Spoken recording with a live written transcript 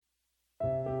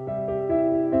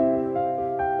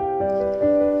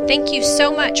Thank you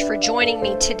so much for joining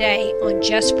me today on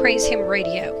Just Praise Him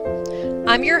Radio.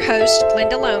 I'm your host,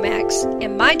 Glenda Lomax,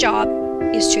 and my job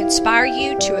is to inspire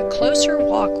you to a closer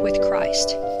walk with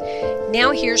Christ.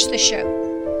 Now here's the show.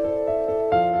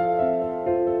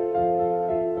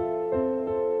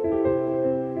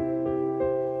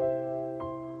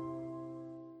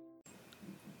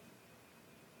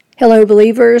 Hello,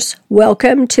 believers.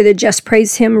 Welcome to the Just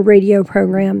Praise Him radio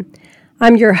program.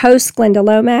 I'm your host, Glenda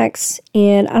Lomax,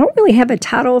 and I don't really have a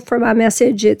title for my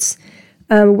message.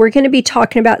 We're going to be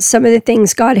talking about some of the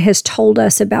things God has told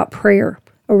us about prayer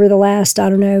over the last,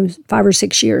 5 or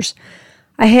 6 years.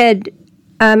 I had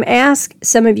asked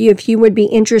some of you if you would be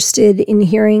interested in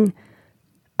hearing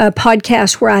a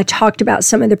podcast where I talked about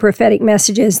some of the prophetic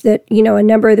messages that, a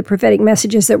number of the prophetic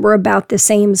messages that were about the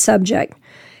same subject.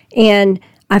 And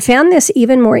I found this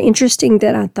even more interesting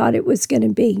than I thought it was going to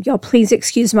be. Y'all, please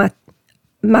excuse my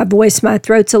voice. My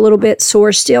throat's a little bit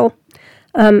sore still.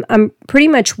 I'm pretty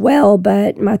much well,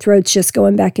 but my throat's just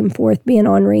going back and forth, being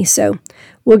ornery, so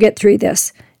we'll get through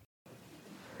this.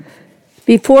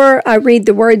 Before I read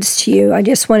the words to you, I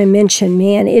just want to mention,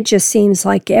 man, it just seems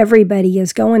like everybody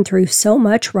is going through so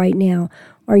much right now.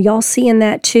 Are y'all seeing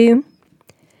that too?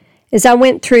 As I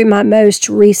went through my most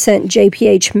recent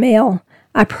JPH mail,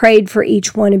 I prayed for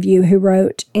each one of you who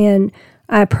wrote, and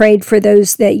I prayed for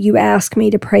those that you asked me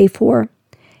to pray for.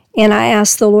 And I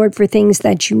asked the Lord for things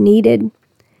that you needed.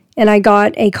 And I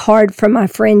got a card from my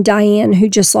friend Diane, who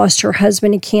just lost her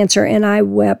husband to cancer, and I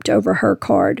wept over her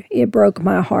card. It broke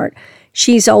my heart.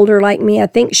 She's older like me. I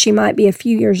think she might be a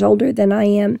few years older than I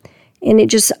am. And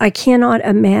I cannot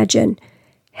imagine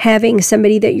having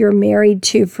somebody that you're married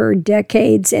to for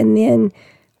decades, and then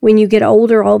when you get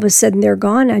older, all of a sudden they're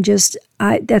gone.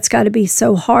 That's got to be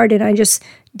so hard. And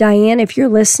Diane, if you're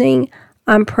listening,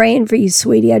 I'm praying for you,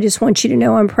 sweetie. I just want you to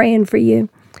know I'm praying for you.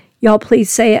 Y'all please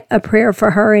say a prayer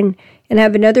for her. And I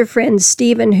have another friend,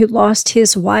 Stephen, who lost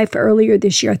his wife earlier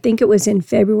this year. I think it was in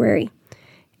February.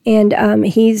 And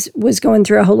he was going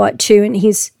through a whole lot too, and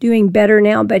he's doing better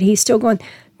now, but he's still going.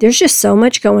 There's just so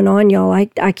much going on, y'all.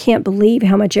 I can't believe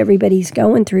how much everybody's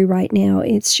going through right now.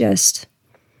 It's just,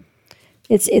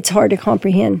 it's hard to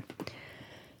comprehend.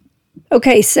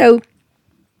 Okay, so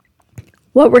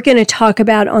what we're going to talk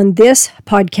about on this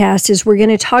podcast is we're going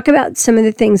to talk about some of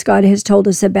the things God has told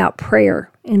us about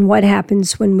prayer and what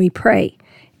happens when we pray.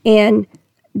 And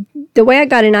the way I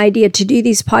got an idea to do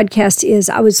these podcasts is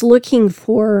I was looking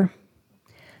for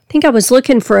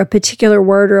a particular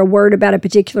word or a word about a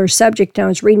particular subject, and I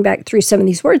was reading back through some of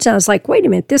these words, and I was like, wait a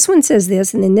minute, this one says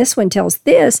this, and then this one tells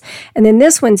this, and then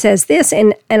this one says this,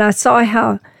 and I saw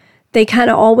how they kind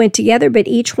of all went together, but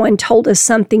each one told us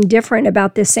something different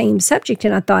about the same subject.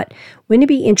 And I thought, wouldn't it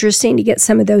be interesting to get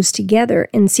some of those together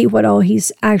and see what all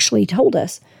he's actually told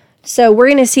us? So we're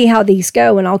going to see how these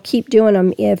go, and I'll keep doing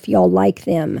them if y'all like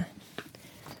them.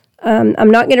 I'm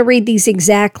not going to read these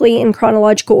exactly in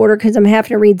chronological order because I'm having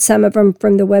to read some of them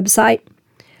from the website.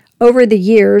 Over the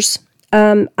years,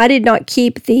 I did not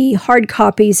keep the hard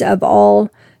copies of all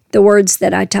the words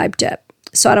that I typed up.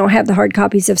 So I don't have the hard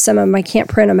copies of some of them. I can't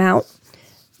print them out.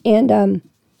 And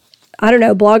I don't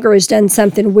know, Blogger has done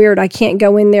something weird. I can't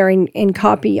go in there and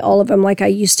copy all of them like I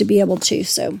used to be able to.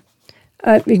 So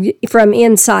from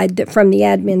inside, from the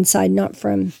admin side, not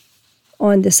from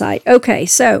on the site. Okay,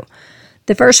 so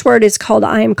the first word is called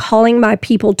I am calling my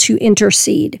people to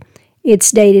intercede. It's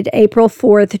dated April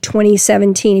 4th,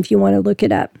 2017, if you want to look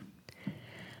it up.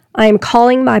 I am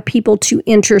calling my people to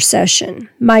intercession.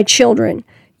 My children,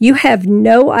 you have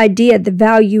no idea the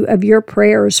value of your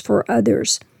prayers for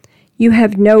others. You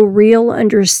have no real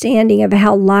understanding of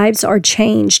how lives are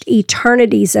changed,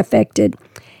 eternities affected,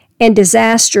 and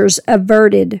disasters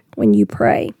averted when you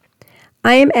pray.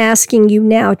 I am asking you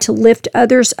now to lift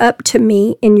others up to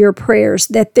me in your prayers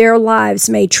that their lives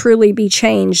may truly be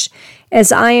changed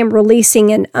as I am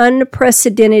releasing an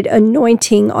unprecedented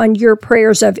anointing on your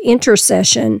prayers of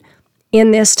intercession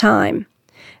in this time.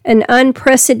 An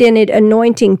unprecedented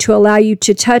anointing to allow you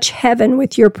to touch heaven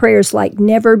with your prayers like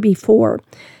never before,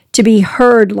 to be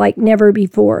heard like never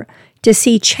before, to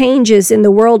see changes in the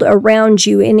world around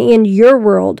you and in your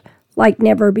world like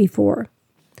never before.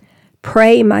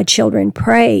 Pray, my children,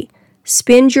 pray.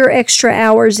 Spend your extra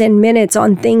hours and minutes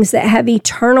on things that have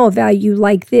eternal value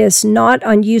like this, not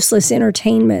on useless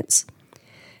entertainments.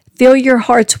 Fill your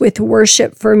hearts with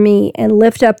worship for me and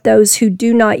lift up those who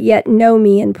do not yet know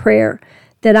me in prayer,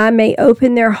 that I may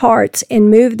open their hearts and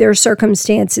move their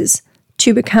circumstances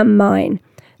to become mine.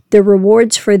 The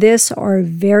rewards for this are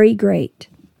very great.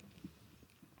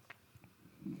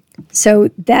 So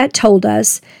that told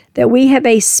us that we have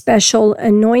a special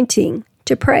anointing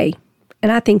to pray.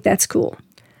 And I think that's cool.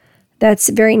 That's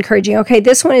very encouraging. Okay,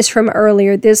 this one is from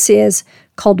earlier. This is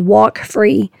called Walk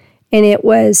Free, and it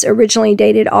was originally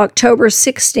dated October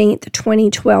 16th,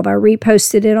 2012. I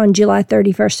reposted it on July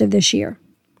 31st of this year.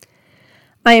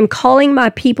 I am calling my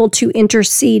people to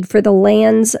intercede for the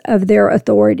lands of their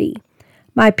authority.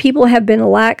 My people have been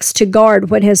lax to guard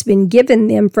what has been given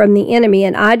them from the enemy,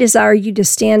 and I desire you to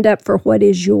stand up for what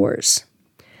is yours.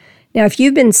 Now, if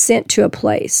you've been sent to a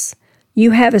place,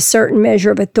 you have a certain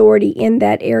measure of authority in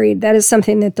that area. That is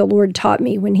something that the Lord taught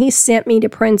me. When He sent me to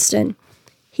Princeton,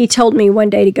 He told me one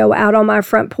day to go out on my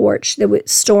front porch. There were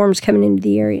storms coming into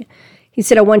the area. He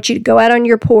said, I want you to go out on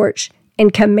your porch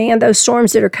and command those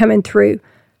storms that are coming through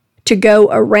to go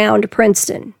around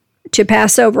Princeton, to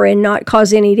pass over and not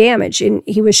cause any damage. And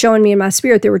He was showing me in my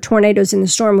spirit there were tornadoes in the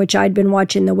storm, which I'd been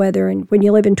watching the weather. And when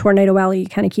you live in Tornado Alley, you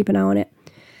kind of keep an eye on it.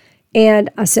 And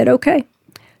I said, okay.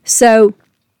 So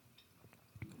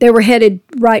they were headed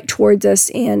right towards us,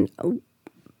 and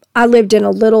I lived in a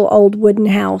little old wooden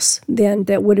house then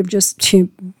that would have just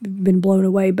been blown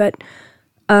away. But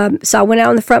so I went out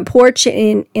on the front porch,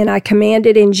 and I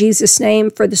commanded in Jesus'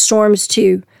 name for the storms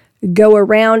to go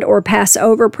around or pass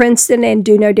over Princeton and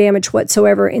do no damage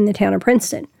whatsoever in the town of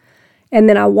Princeton. And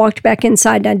then I walked back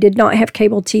inside, and I did not have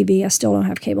cable TV. I still don't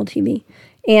have cable TV.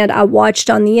 And I watched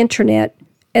on the internet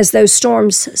as those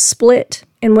storms split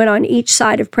and went on each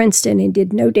side of Princeton and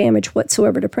did no damage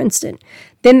whatsoever to Princeton.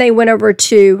 Then they went over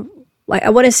to,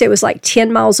 I want to say it was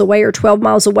 10 miles away or 12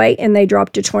 miles away, and they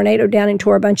dropped a tornado down and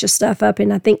tore a bunch of stuff up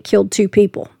and I think killed 2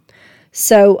 people.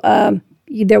 So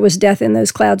there was death in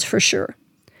those clouds for sure.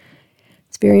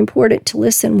 It's very important to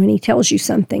listen when He tells you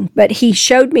something. But He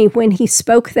showed me when He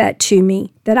spoke that to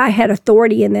me that I had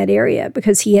authority in that area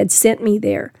because He had sent me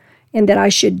there, and that I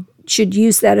should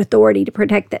use that authority to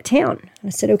protect that town. I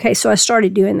said, okay, so I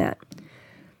started doing that.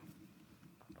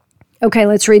 Okay,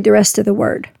 let's read the rest of the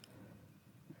word.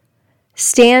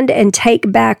 Stand and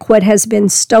take back what has been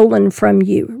stolen from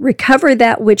you. Recover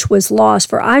that which was lost,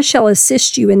 for I shall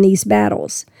assist you in these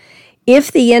battles.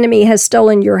 If the enemy has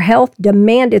stolen your health,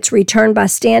 demand its return by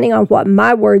standing on what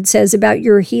my word says about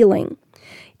your healing.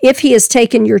 If he has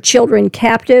taken your children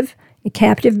captive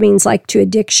means like to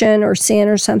addiction or sin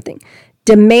or something,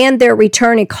 demand their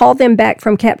return and call them back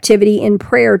from captivity in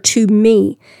prayer to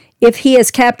me. If he has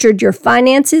captured your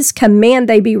finances, command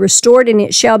they be restored, and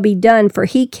it shall be done, for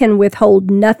he can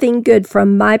withhold nothing good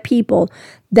from my people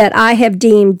that I have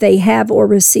deemed they have or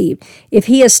received. If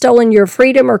he has stolen your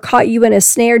freedom or caught you in a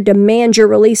snare, demand your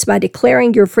release by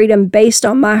declaring your freedom based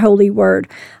on my holy word.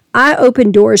 I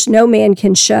open doors no man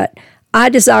can shut. I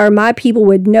desire my people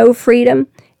would know freedom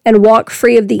and walk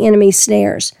free of the enemy's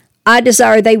snares. I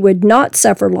desire they would not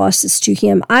suffer losses to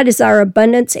him. I desire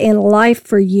abundance and life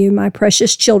for you, my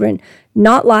precious children,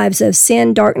 not lives of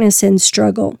sin, darkness, and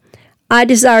struggle. I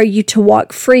desire you to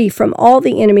walk free from all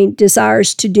the enemy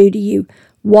desires to do to you.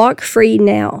 Walk free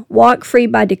now. Walk free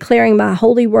by declaring my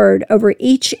holy word over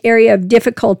each area of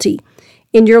difficulty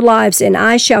in your lives, and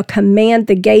I shall command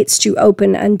the gates to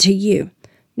open unto you.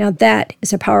 Now that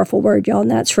is a powerful word, y'all,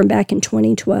 and that's from back in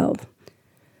 2012.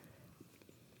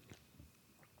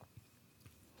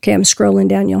 Okay, I'm scrolling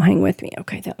down. You'll hang with me.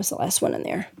 Okay, that was the last one in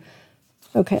there.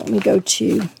 Okay, let me go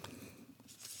to...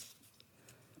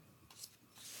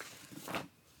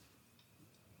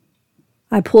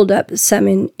 I pulled up some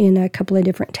in a couple of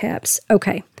different tabs.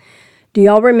 Okay, do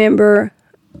y'all remember...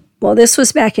 Well, this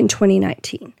was back in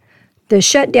 2019. The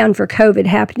shutdown for COVID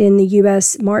happened in the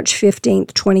U.S. March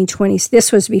 15th, 2020. So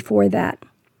this was before that.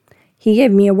 He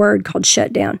gave me a word called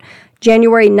shutdown.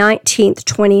 January 19th,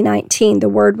 2019, the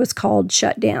word was called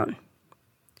shutdown.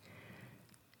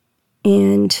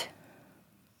 And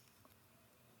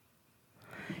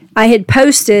I had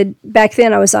posted, back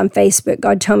then I was on Facebook.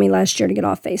 God told me last year to get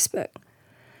off Facebook.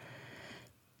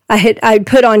 I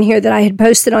put on here that I had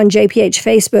posted on JPH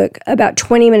Facebook about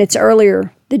 20 minutes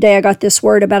earlier, the day I got this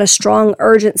word, about a strong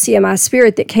urgency in my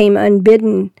spirit that came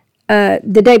unbidden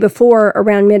the day before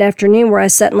around mid-afternoon, where I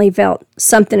suddenly felt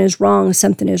something is wrong,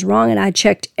 and I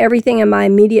checked everything in my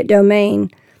immediate domain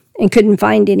and couldn't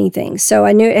find anything. So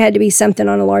I knew it had to be something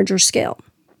on a larger scale.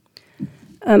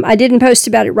 I didn't post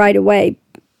about it right away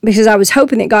because I was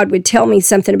hoping that God would tell me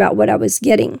something about what I was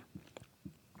getting.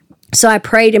 So I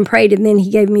prayed and prayed, and then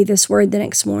he gave me this word the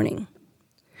next morning.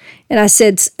 And I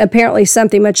said, apparently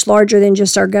something much larger than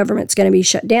just our government's going to be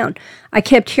shut down. I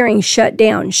kept hearing shut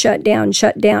down, shut down,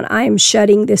 shut down. I am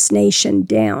shutting this nation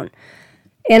down.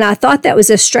 And I thought that was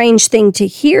a strange thing to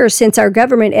hear, since our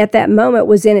government at that moment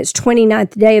was in its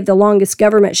 29th day of the longest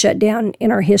government shutdown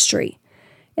in our history.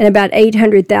 And about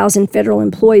 800,000 federal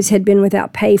employees had been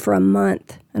without pay for a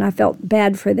month. And I felt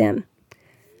bad for them.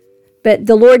 But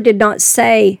the Lord did not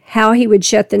say how he would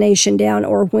shut the nation down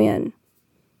or when.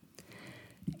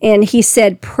 And he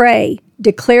said, pray,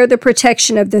 declare the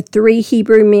protection of the 3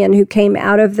 Hebrew men who came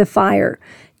out of the fire.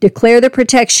 Declare the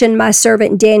protection my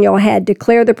servant Daniel had.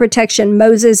 Declare the protection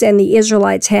Moses and the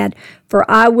Israelites had. For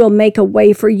I will make a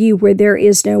way for you where there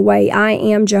is no way. I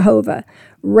am Jehovah.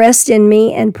 Rest in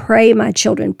me and pray, my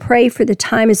children. Pray, for the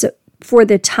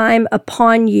time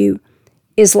upon you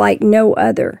is like no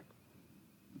other.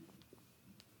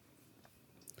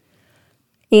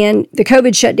 And the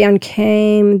COVID shutdown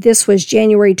came, this was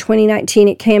January 2019.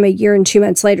 It came a year and 2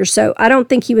 months later. So I don't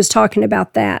think he was talking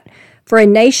about that. For a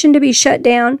nation to be shut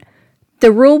down,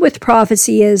 the rule with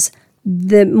prophecy is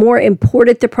the more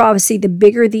important the prophecy, the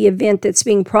bigger the event that's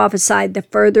being prophesied, the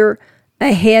further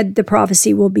ahead the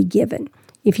prophecy will be given.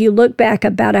 If you look back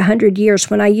about 100 years,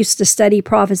 when I used to study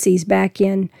prophecies back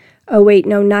in 08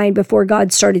 and 09, before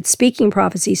God started speaking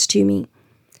prophecies to me,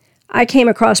 I came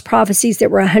across prophecies that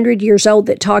were 100 years old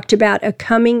that talked about a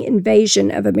coming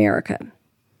invasion of America.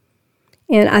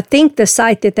 And I think the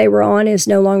site that they were on is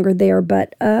no longer there,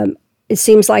 but it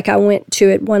seems like I went to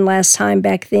it one last time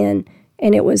back then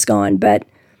and it was gone. But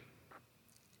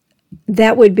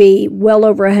that would be well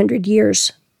over 100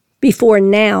 years before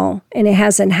now, and it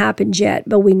hasn't happened yet,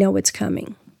 but we know it's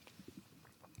coming.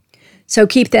 So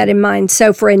keep that in mind.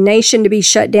 So for a nation to be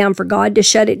shut down, for God to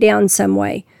shut it down some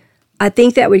way, I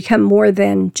think that would come more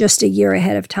than just a year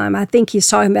ahead of time. I think he's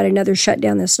talking about another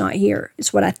shutdown that's not here,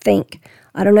 is what I think.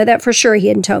 I don't know that for sure. He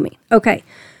hadn't told me. Okay,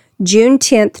 June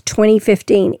 10th,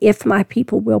 2015, if my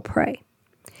people will pray.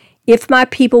 If my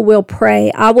people will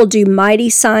pray, I will do mighty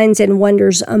signs and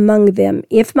wonders among them.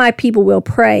 If my people will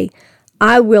pray,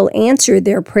 I will answer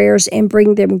their prayers and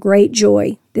bring them great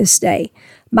joy this day.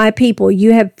 My people,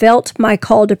 you have felt my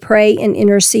call to pray and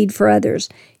intercede for others.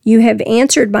 You have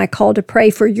answered my call to pray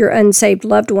for your unsaved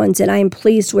loved ones, and I am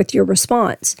pleased with your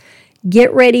response.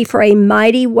 Get ready for a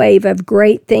mighty wave of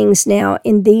great things now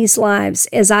in these lives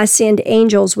as I send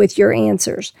angels with your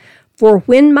answers. For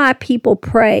when my people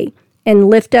pray and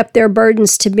lift up their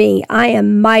burdens to me, I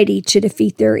am mighty to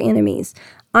defeat their enemies.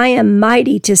 I am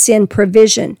mighty to send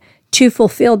provision to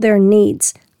fulfill their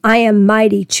needs. I am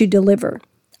mighty to deliver.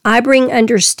 I bring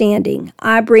understanding.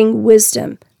 I bring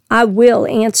wisdom. I will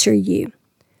answer you.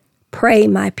 Pray,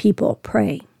 my people,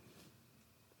 pray.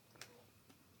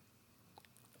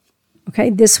 Okay,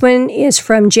 this one is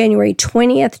from January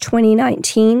 20th,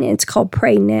 2019. It's called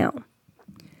Pray Now.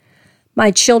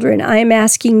 My children, I am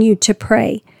asking you to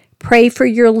pray. Pray for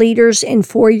your leaders and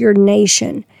for your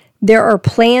nation. There are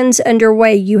plans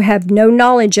underway you have no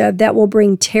knowledge of that will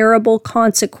bring terrible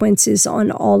consequences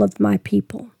on all of my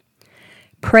people.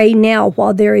 Pray now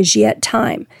while there is yet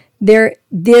time.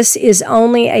 This is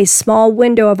only a small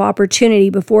window of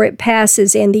opportunity before it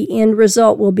passes, and the end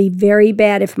result will be very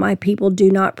bad if my people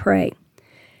do not pray.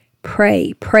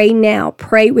 Pray. Pray now.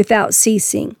 Pray without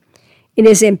ceasing. It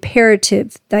is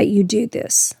imperative that you do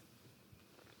this.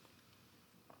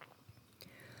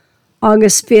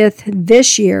 August 5th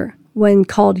this year, one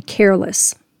called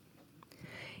Careless.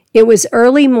 It was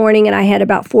early morning and I had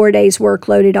about 4 days' work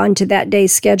loaded onto that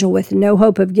day's schedule with no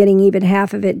hope of getting even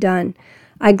half of it done.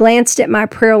 I glanced at my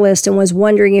prayer list and was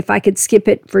wondering if I could skip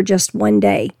it for just one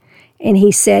day. And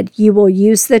he said, you will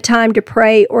use the time to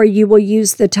pray or you will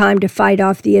use the time to fight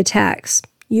off the attacks.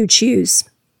 You choose.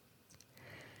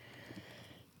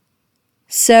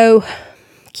 So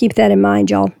keep that in mind,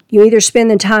 y'all. You either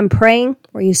spend the time praying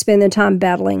or you spend the time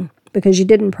battling because you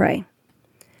didn't pray.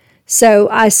 So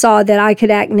I saw that I could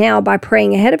act now by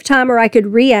praying ahead of time, or I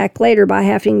could react later by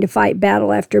having to fight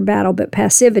battle after battle, but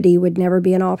passivity would never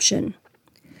be an option.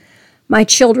 My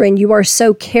children, you are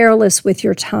so careless with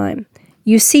your time.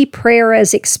 You see prayer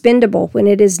as expendable when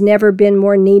it has never been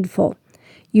more needful.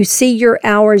 You see your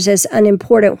hours as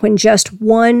unimportant when just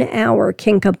 1 hour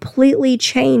can completely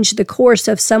change the course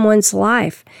of someone's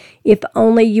life, if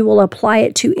only you will apply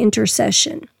it to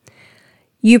intercession.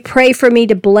 You pray for me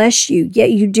to bless you,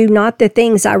 yet you do not the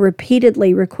things I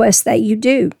repeatedly request that you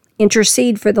do.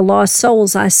 Intercede for the lost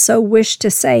souls I so wish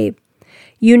to save.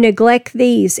 You neglect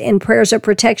these and prayers of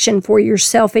protection for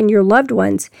yourself and your loved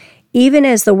ones, even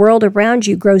as the world around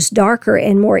you grows darker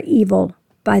and more evil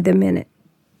by the minute.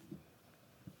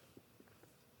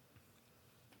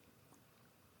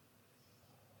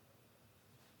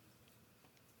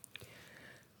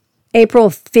 April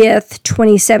 5th,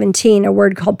 2017, a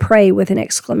word called pray with an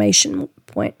exclamation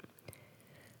point.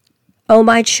 Oh,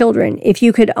 my children, if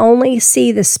you could only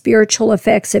see the spiritual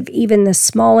effects of even the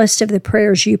smallest of the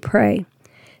prayers you pray.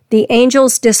 The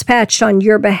angels dispatched on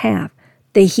your behalf,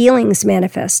 the healings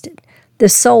manifested, the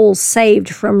souls saved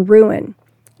from ruin,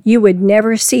 You would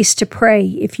never cease to pray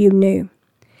if you knew.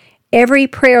 Every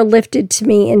prayer lifted to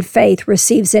me in faith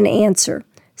receives an answer,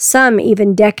 some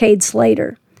even decades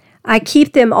later. I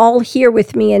keep them all here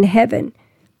with me in heaven.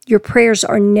 Your prayers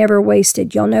are never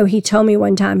wasted. Y'all know he told me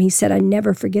one time, he said, I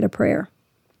never forget a prayer.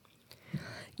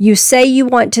 You say you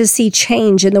want to see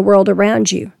change in the world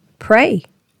around you. Pray.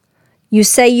 You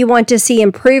say you want to see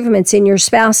improvements in your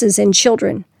spouses and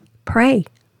children. Pray.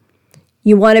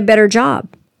 You want a better job.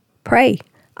 Pray.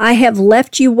 I have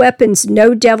left you weapons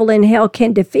no devil in hell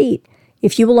can defeat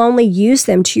if you will only use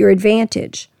them to your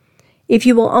advantage. If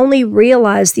you will only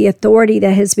realize the authority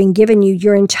that has been given you,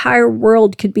 your entire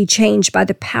world could be changed by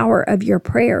the power of your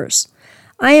prayers.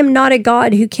 I am not a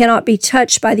God who cannot be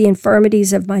touched by the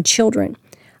infirmities of my children.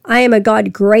 I am a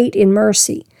God great in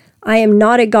mercy. I am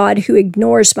not a God who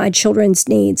ignores my children's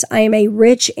needs. I am a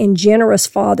rich and generous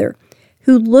Father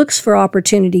who looks for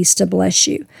opportunities to bless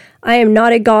you. I am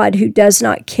not a God who does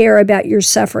not care about your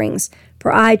sufferings,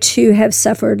 for I too have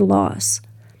suffered loss.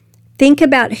 Think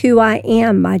about who I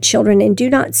am, my children, and do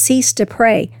not cease to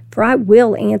pray, for I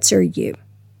will answer you.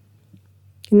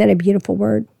 Isn't that a beautiful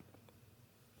word?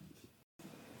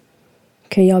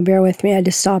 Okay, y'all bear with me. I had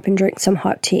to stop and drink some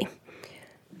hot tea.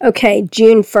 Okay,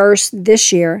 June 1st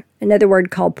this year, another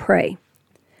word called pray.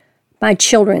 My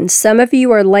children, some of you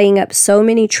are laying up so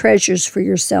many treasures for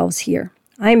yourselves here.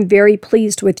 I am very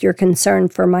pleased with your concern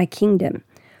for my kingdom.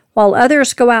 While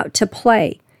others go out to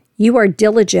play, you are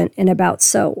diligent and about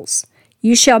souls.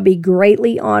 You shall be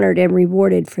greatly honored and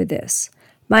rewarded for this.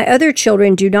 My other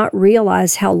children do not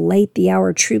realize how late the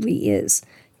hour truly is.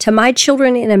 To my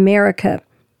children in America,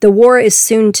 the war is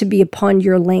soon to be upon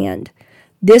your land.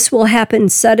 This will happen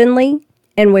suddenly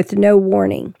and with no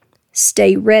warning.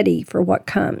 Stay ready for what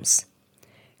comes.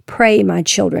 Pray, my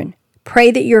children.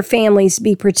 Pray that your families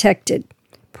be protected.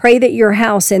 Pray that your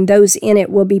house and those in it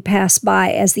will be passed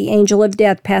by as the angel of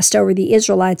death passed over the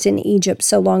Israelites in Egypt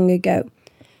so long ago.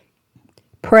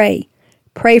 Pray.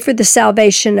 Pray for the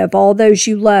salvation of all those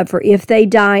you love, for if they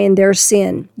die in their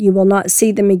sin, you will not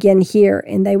see them again here,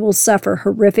 and they will suffer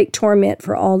horrific torment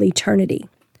for all eternity.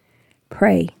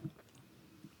 Pray.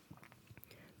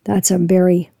 That's a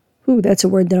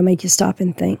word that'll make you stop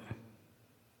and think.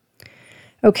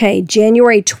 Okay,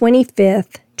 January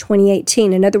 25th,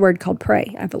 2018, another word called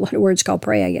pray. I have a lot of words called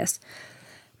pray, I guess.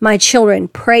 My children,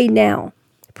 pray now.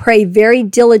 Pray very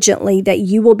diligently that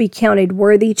you will be counted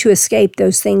worthy to escape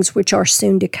those things which are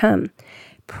soon to come.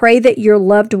 Pray that your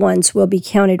loved ones will be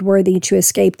counted worthy to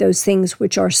escape those things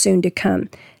which are soon to come.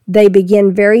 They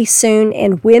begin very soon,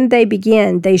 and when they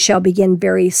begin, they shall begin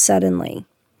very suddenly.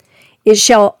 It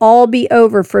shall all be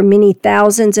over for many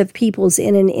thousands of peoples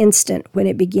in an instant when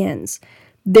it begins.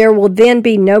 There will then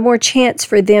be no more chance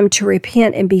for them to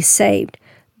repent and be saved.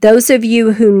 Those of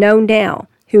you who know now,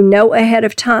 who know ahead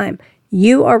of time,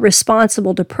 you are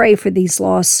responsible to pray for these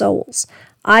lost souls.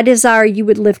 I desire you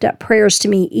would lift up prayers to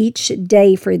me each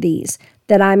day for these,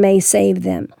 that I may save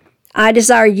them. I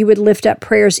desire you would lift up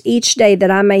prayers each day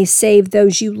that I may save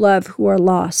those you love who are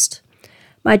lost.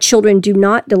 My children, do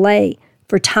not delay,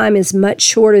 for time is much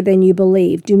shorter than you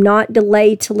believe. Do not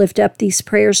delay to lift up these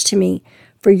prayers to me,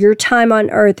 for your time on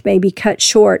earth may be cut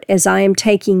short as I am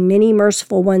taking many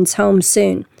merciful ones home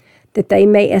soon, that they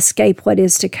may escape what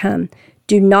is to come.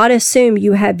 Do not assume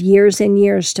you have years and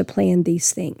years to plan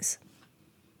these things.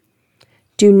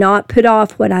 Do not put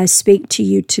off what I speak to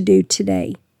you to do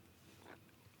today.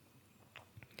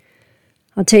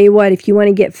 I'll tell you what, if you want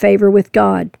to get favor with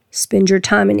God, spend your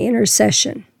time in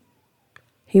intercession.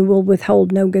 He will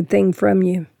withhold no good thing from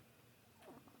you.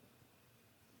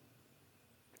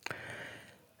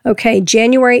 Okay,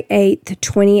 January 8th,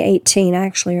 2018. I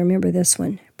actually remember this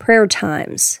one. Prayer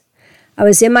times. I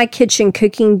was in my kitchen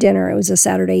cooking dinner. It was a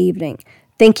Saturday evening,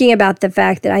 thinking about the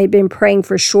fact that I had been praying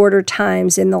for shorter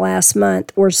times in the last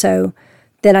month or so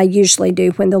than I usually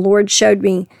do, when the Lord showed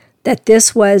me that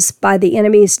this was by the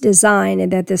enemy's design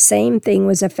and that the same thing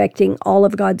was affecting all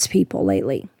of God's people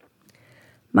lately.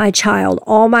 My child,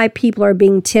 all my people are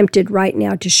being tempted right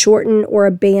now to shorten or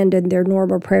abandon their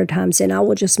normal prayer times. And I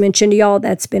will just mention to y'all,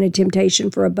 that's been a temptation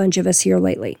for a bunch of us here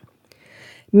lately.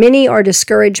 Many are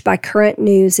discouraged by current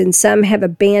news, and some have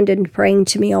abandoned praying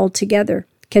to me altogether,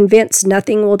 convinced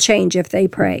nothing will change if they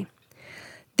pray.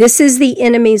 This is the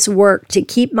enemy's work to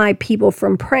keep my people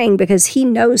from praying because he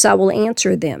knows I will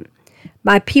answer them.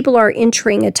 My people are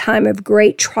entering a time of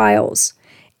great trials,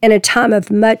 and a time of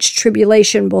much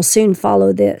tribulation will soon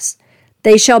follow this.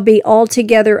 They shall be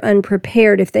altogether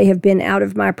unprepared if they have been out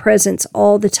of my presence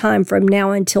all the time from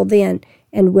now until then,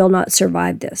 and will not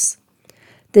survive this.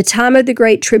 The time of the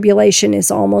great tribulation is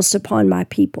almost upon my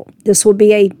people. This will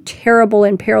be a terrible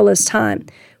and perilous time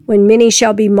when many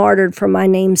shall be martyred for my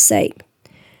name's sake.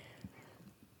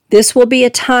 This will be a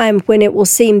time when it will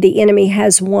seem the enemy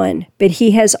has won, but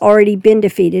he has already been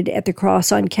defeated at the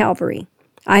cross on Calvary.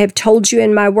 I have told you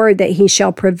in my word that he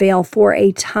shall prevail for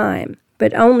a time,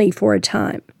 but only for a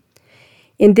time.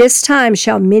 In this time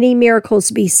shall many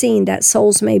miracles be seen, that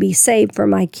souls may be saved for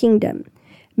my kingdom.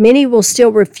 Many will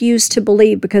still refuse to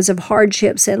believe because of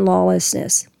hardships and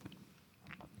lawlessness.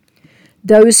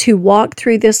 Those who walk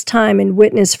through this time and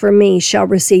witness for me shall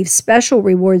receive special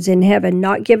rewards in heaven,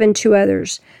 not given to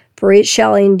others, for it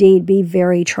shall indeed be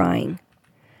very trying.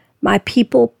 My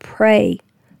people, pray.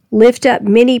 Lift up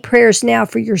many prayers now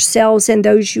for yourselves and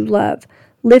those you love.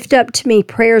 Lift up to me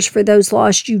prayers for those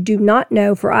lost you do not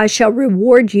know, for I shall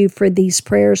reward you for these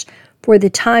prayers for the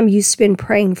time you spend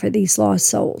praying for these lost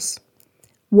souls.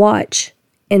 Watch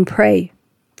and pray,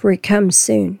 for it comes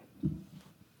soon.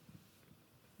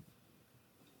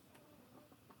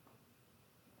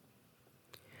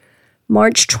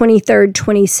 March 23rd,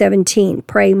 2017.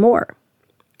 Pray more.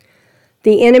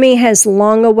 The enemy has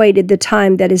long awaited the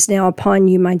time that is now upon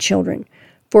you, my children.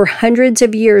 For hundreds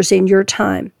of years in your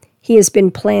time, he has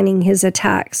been planning his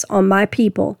attacks on my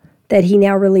people that he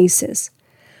now releases.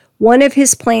 One of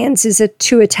his plans is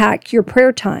to attack your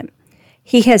prayer time.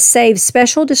 He has saved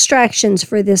special distractions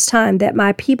for this time that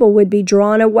my people would be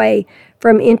drawn away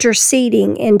from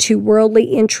interceding into worldly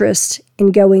interest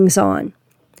and goings-on.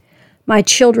 My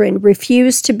children,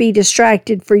 refuse to be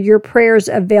distracted, for your prayers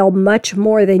avail much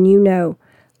more than you know.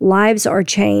 Lives are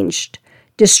changed.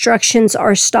 Destructions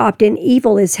are stopped, and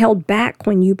evil is held back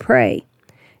when you pray.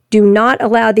 Do not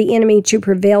allow the enemy to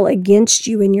prevail against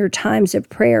you in your times of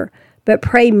prayer, but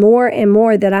pray more and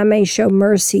more that I may show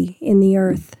mercy in the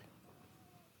earth.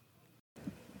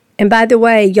 And by the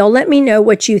way, y'all let me know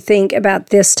what you think about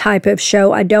this type of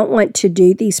show. I don't want to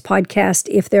do these podcasts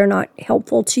if they're not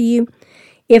helpful to you.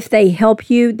 If they help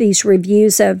you, these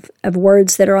reviews of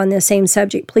words that are on the same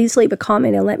subject, please leave a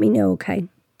comment and let me know, okay?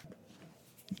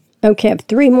 Okay, I have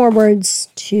 3 more words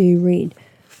to read.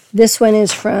 This one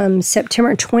is from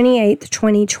September 28th,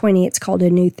 2020. It's called A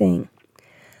New Thing.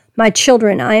 My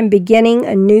children, I am beginning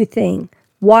a new thing.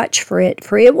 Watch for it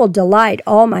will delight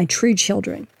all my true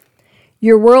children.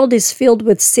 Your world is filled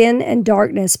with sin and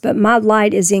darkness, but my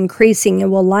light is increasing and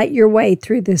will light your way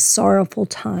through this sorrowful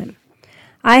time.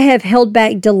 I have held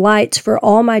back delights for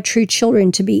all my true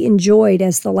children to be enjoyed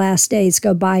as the last days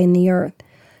go by in the earth.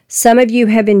 Some of you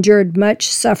have endured much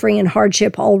suffering and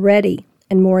hardship already,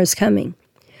 and more is coming.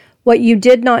 What you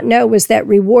did not know was that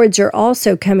rewards are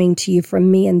also coming to you from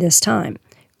me in this time.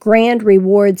 Grand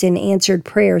rewards in answered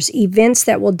prayers, events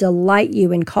that will delight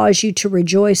you and cause you to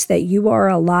rejoice that you are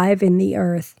alive in the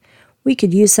earth. We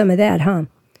could use some of that, huh?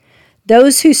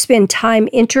 Those who spend time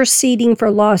interceding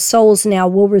for lost souls now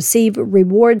will receive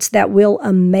rewards that will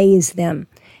amaze them.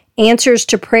 Answers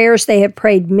to prayers they have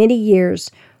prayed many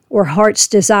years, or heart's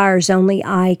desires only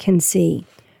I can see.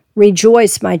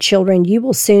 Rejoice, my children, you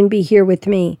will soon be here with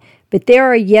me, but there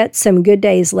are yet some good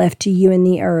days left to you in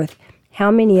the earth. How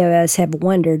many of us have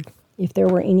wondered if there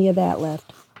were any of that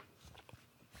left?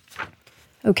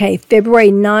 Okay, February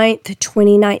 9th,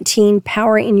 2019,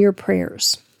 power in your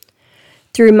prayers.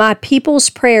 Through my people's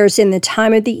prayers in the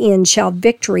time of the end shall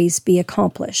victories be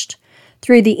accomplished.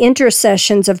 Through the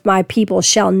intercessions of my people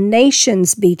shall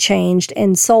nations be changed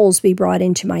and souls be brought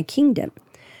into my kingdom.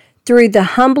 Through the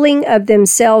humbling of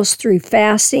themselves through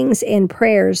fastings and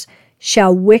prayers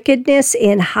shall wickedness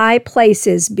in high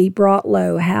places be brought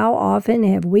low. How often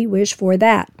have we wished for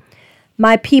that?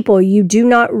 My people, you do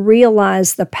not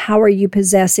realize the power you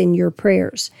possess in your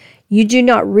prayers. You do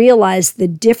not realize the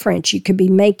difference you could be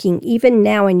making even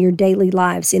now in your daily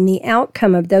lives in the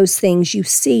outcome of those things you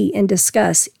see and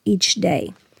discuss each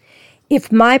day.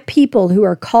 If my people who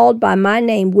are called by my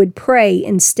name would pray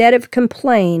instead of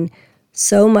complain,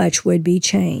 so much would be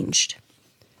changed.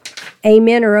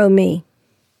 Amen or oh me?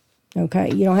 Okay,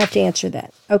 you don't have to answer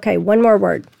that. Okay, one more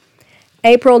word.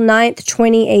 April 9th,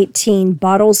 2018,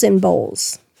 bottles and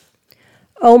bowls.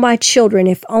 Oh, my children,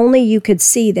 if only you could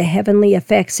see the heavenly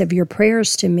effects of your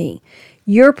prayers to me.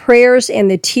 Your prayers and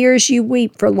the tears you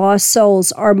weep for lost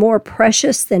souls are more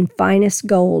precious than finest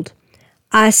gold.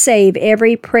 I save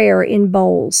every prayer in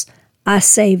bowls. I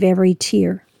save every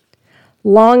tear.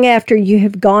 Long after you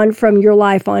have gone from your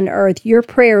life on earth, your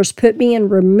prayers put me in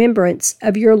remembrance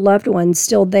of your loved ones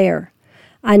still there.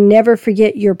 I never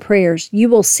forget your prayers. You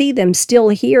will see them still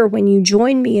here when you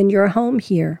join me in your home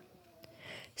here.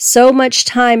 So much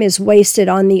time is wasted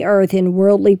on the earth in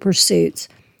worldly pursuits.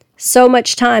 So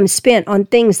much time spent on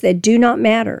things that do not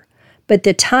matter. But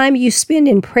the time you spend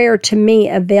in prayer to me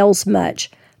avails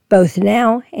much, both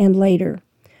now and later.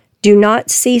 Do not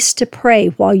cease to pray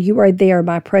while you are there,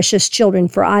 my precious children,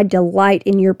 for I delight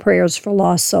in your prayers for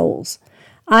lost souls.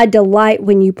 I delight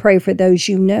when you pray for those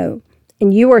you know,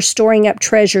 and you are storing up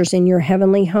treasures in your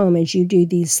heavenly home as you do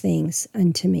these things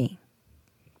unto me.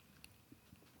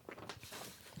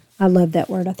 I love that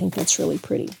word. I think that's really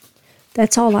pretty.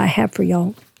 That's all I have for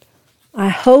y'all. I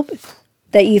hope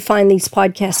that you find these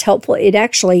podcasts helpful. It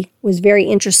actually was very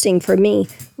interesting for me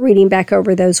reading back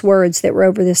over those words that were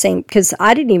over the same, because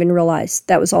I didn't even realize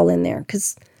that was all in there,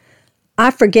 because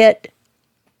I forget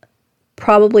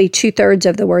probably 2/3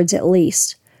 of the words at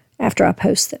least after I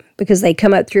post them, because they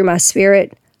come up through my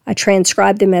spirit. I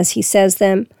transcribe them as he says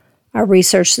them. I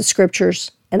research the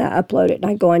scriptures, and I upload it, and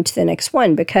I go on to the next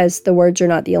one, because the words are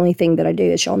not the only thing that I do,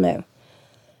 as y'all know.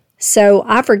 So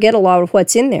I forget a lot of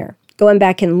what's in there. Going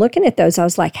back and looking at those, I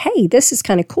was like, hey, this is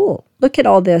kind of cool. Look at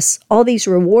all these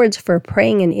rewards for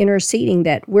praying and interceding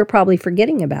that we're probably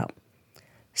forgetting about.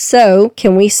 So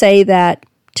can we say that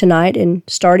tonight and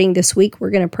starting this week,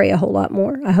 we're going to pray a whole lot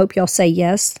more? I hope y'all say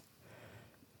yes.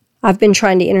 I've been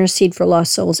trying to intercede for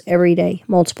lost souls every day,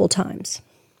 multiple times.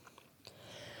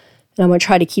 And I'm going to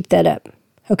try to keep that up.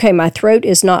 Okay, my throat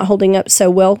is not holding up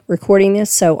so well recording this,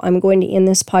 so I'm going to end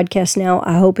this podcast now.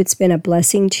 I hope it's been a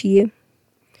blessing to you.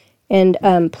 And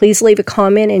please leave a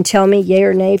comment and tell me yay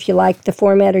or nay if you like the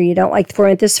format or you don't like the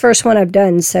format. This is the first one I've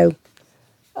done, so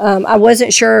I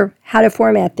wasn't sure how to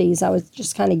format these. I was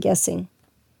just kind of guessing.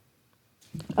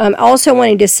 I also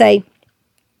wanted to say,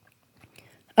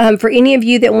 for any of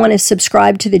you that want to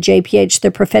subscribe to the JPH, the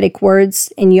prophetic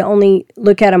words, and you only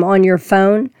look at them on your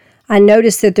phone, I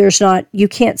noticed that you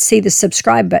can't see the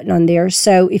subscribe button on there.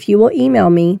 So if you will email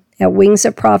me at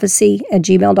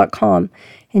wingsofprophecy@gmail.com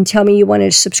and tell me you want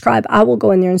to subscribe, I will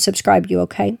go in there and subscribe you,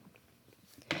 okay?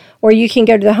 Or you can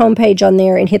go to the homepage on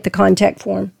there and hit the contact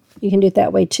form. You can do it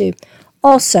that way too.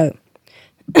 Also,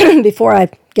 before I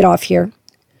get off here,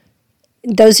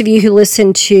 those of you who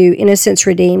listen to Innocence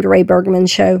Redeemed, Ray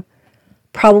Bergman's show,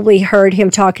 probably heard him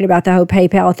talking about the whole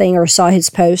PayPal thing or saw his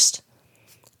post.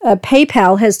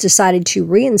 PayPal has decided to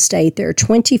reinstate their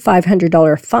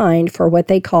 $2,500 fine for what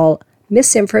they call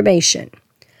misinformation.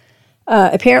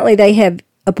 Apparently, they have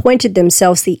appointed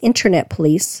themselves the internet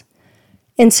police.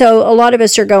 And so a lot of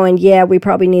us are going, yeah, we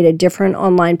probably need a different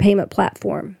online payment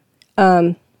platform.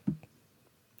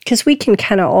 Because we can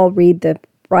kind of all read the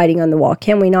writing on the wall.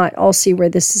 Can we not all see where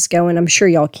this is going? I'm sure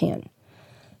y'all can.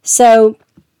 So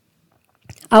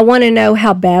I want to know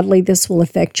how badly this will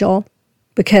affect y'all,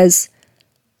 because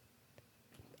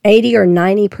 80 or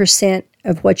 90%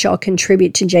 of what y'all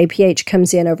contribute to JPH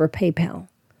comes in over PayPal.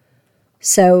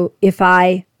 So if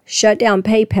I shut down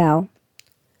PayPal,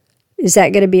 is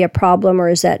that going to be a problem, or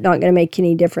is that not going to make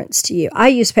any difference to you? I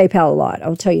use PayPal a lot,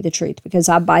 I'll tell you the truth, because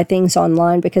I buy things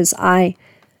online, because it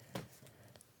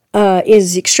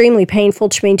is extremely painful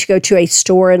to me to go to a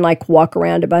store and walk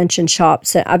around a bunch and shop.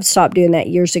 So I've stopped doing that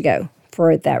years ago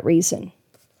for that reason.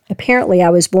 Apparently, I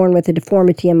was born with a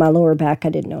deformity in my lower back I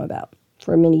didn't know about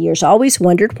for many years. I always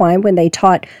wondered why, when they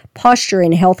taught posture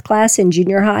in health class in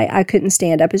junior high, I couldn't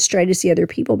stand up as straight as the other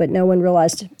people, but no one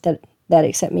realized that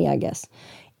except me, I guess.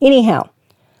 Anyhow,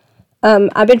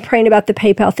 I've been praying about the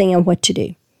PayPal thing and what to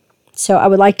do. So I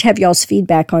would like to have y'all's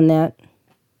feedback on that.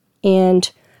 And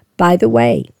by the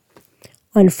way,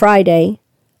 on Friday,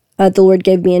 the Lord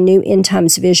gave me a new end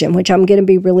times vision, which I'm going to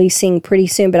be releasing pretty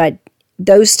soon. But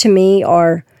those to me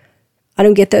I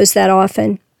don't get those that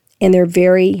often, and they're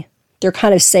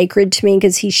kind of sacred to me,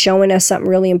 because he's showing us something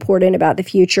really important about the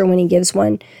future when he gives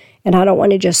one, and I don't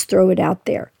want to just throw it out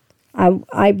there.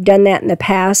 I've done that in the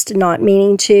past, not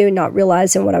meaning to, not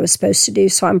realizing what I was supposed to do,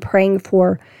 so I'm praying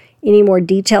for any more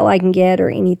detail I can get or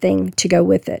anything to go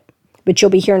with it. But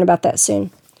you'll be hearing about that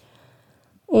soon.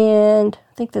 And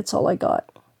I think that's all I got.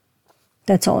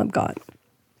 That's all I've got.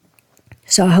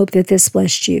 So I hope that this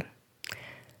blessed you.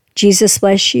 Jesus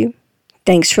bless you.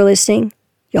 Thanks for listening.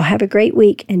 Y'all have a great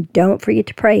week, and don't forget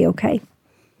to pray, okay?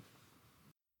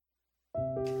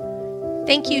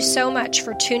 Thank you so much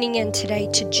for tuning in today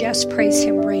to Just Praise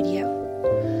Him Radio.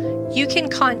 You can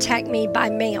contact me by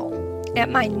mail at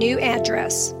my new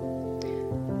address,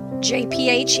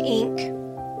 JPH Inc.,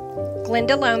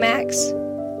 Glenda Lomax,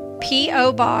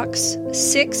 P.O. Box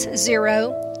 60,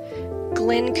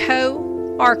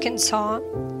 Glencoe, Arkansas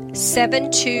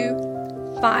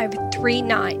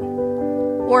 72539,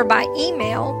 or by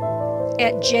email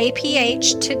at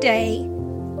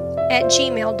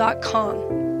jphtoday@gmail.com.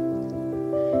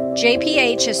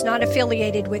 JPH is not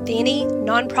affiliated with any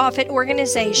nonprofit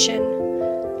organization,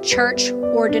 church,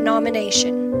 or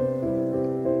denomination.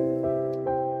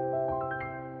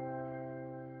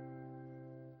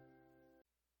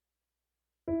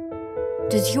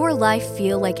 Does your life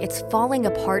feel like it's falling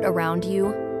apart around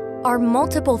you? Are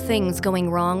multiple things going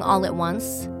wrong all at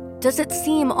once? Does it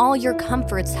seem all your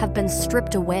comforts have been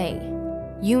stripped away?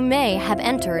 You may have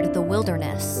entered the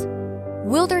wilderness.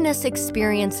 Wilderness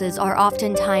experiences are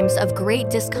often times of great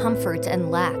discomfort and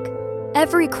lack.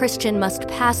 Every Christian must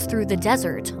pass through the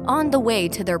desert on the way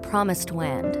to their promised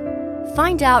land.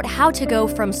 Find out how to go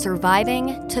from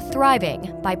surviving to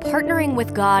thriving by partnering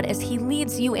with God as He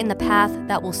leads you in the path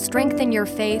that will strengthen your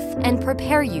faith and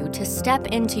prepare you to step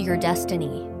into your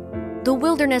destiny. The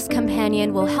Wilderness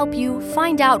Companion will help you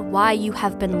find out why you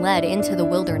have been led into the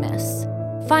wilderness.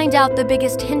 Find out the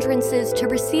biggest hindrances to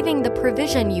receiving the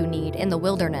provision you need in the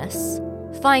wilderness.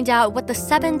 Find out what the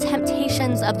 7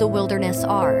 temptations of the wilderness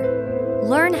are.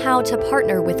 Learn how to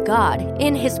partner with God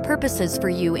in His purposes for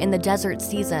you in the desert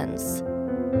seasons.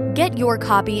 Get your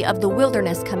copy of The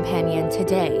Wilderness Companion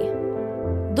today.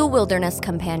 The Wilderness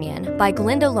Companion by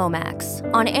Glenda Lomax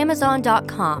on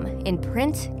Amazon.com in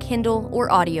print, Kindle,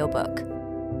 or audiobook.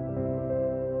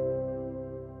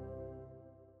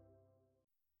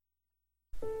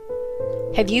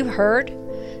 Have you heard?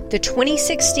 The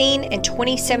 2016 and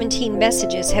 2017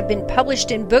 messages have been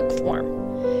published in book form.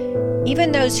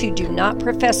 Even those who do not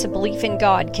profess a belief in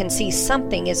God can see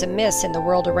something is amiss in the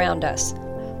world around us.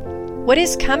 What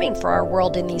is coming for our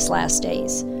world in these last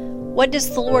days? What does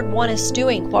the Lord want us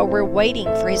doing while we're waiting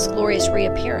for His glorious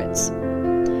reappearance?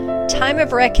 Time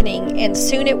of Reckoning and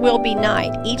Soon It Will Be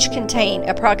Night each contain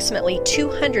approximately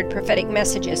 200 prophetic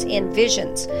messages and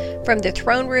visions from the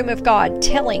throne room of God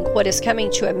telling what is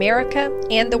coming to America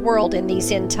and the world in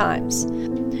these end times.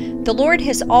 The Lord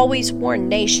has always warned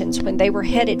nations when they were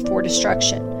headed for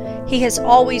destruction. He has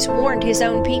always warned His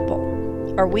own people.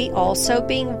 Are we also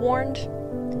being warned?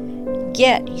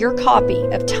 Get your copy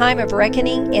of Time of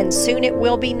Reckoning and Soon It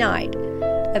Will Be Night,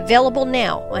 available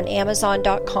now on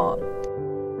Amazon.com.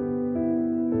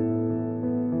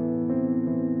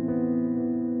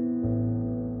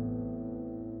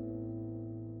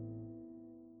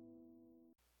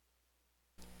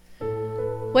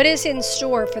 What is in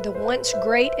store for the once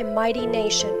great and mighty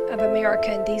nation of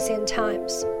America in these end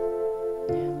times?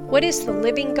 What is the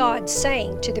living God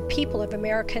saying to the people of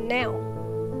America now?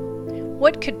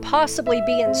 What could possibly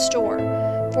be in store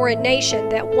for a nation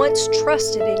that once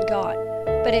trusted in God,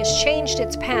 but has changed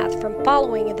its path from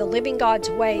following in the living God's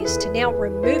ways to now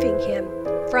removing Him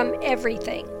from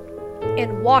everything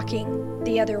and walking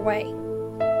the other way?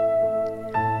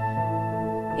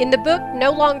 In the book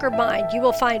No Longer Mine, you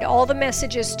will find all the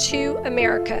messages to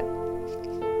America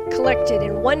collected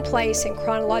in one place in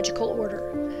chronological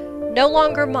order. No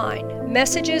Longer Mine,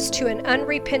 Messages to an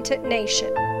Unrepentant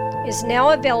Nation, is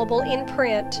now available in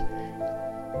print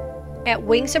at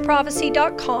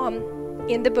wingsofprophecy.com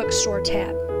in the bookstore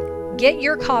tab. Get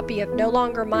your copy of No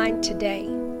Longer Mine today.